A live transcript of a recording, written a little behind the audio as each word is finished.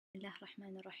الله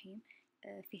الرحمن الرحيم.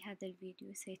 في هذا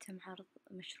الفيديو سيتم عرض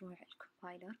مشروع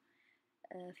الكومبايلر.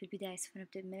 في البداية سوف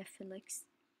نبدأ بملف الليكس.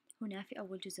 هنا في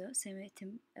أول جزء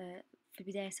سيتم في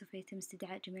البداية سوف يتم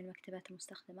استدعاء جميع المكتبات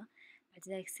المستخدمة. بعد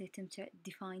ذلك سيتم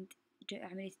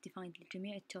عملية defined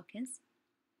لجميع التوكنز.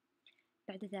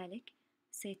 بعد ذلك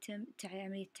سيتم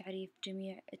عملية تعريف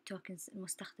جميع التوكنز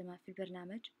المستخدمة في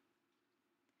البرنامج.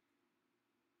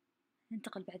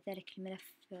 ننتقل بعد ذلك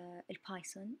لملف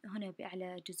البايثون. هنا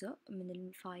بأعلى جزء من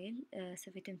الفايل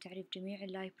سوف يتم تعريف جميع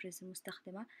اللايبريز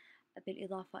المستخدمة،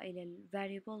 بالإضافة إلى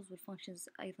الفاريبلز والفانكشنز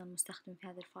أيضا مستخدم في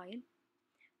هذا الفايل.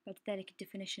 بعد ذلك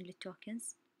الديفينيشن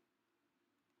للتوكنز.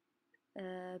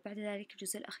 بعد ذلك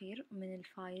الجزء الأخير من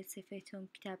الفايل سوف يتم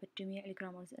كتابة جميع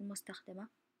الجرامرز المستخدمة،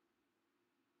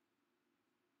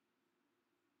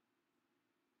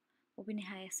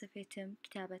 وبالنهاية سوف يتم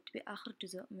كتابة بآخر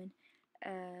جزء من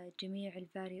جميع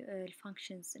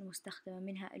الفانكشنز المستخدمة،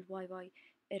 منها الواي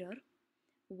error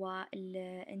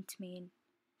والint main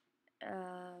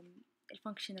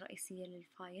الفانكشن الرئيسية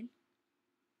للفايل.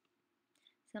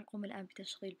 سنقوم الآن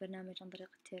بتشغيل البرنامج عن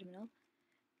طريق التيرمينال.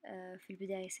 في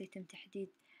البداية سيتم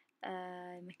تحديد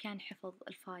مكان حفظ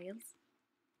الفايلز.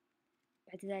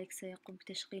 بعد ذلك سيقوم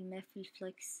بتشغيل ملف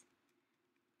الفليكس،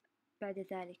 بعد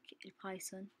ذلك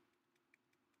البايثون،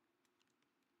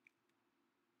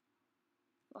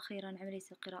 وأخيرا عملية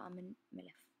القراءة من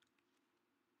ملف.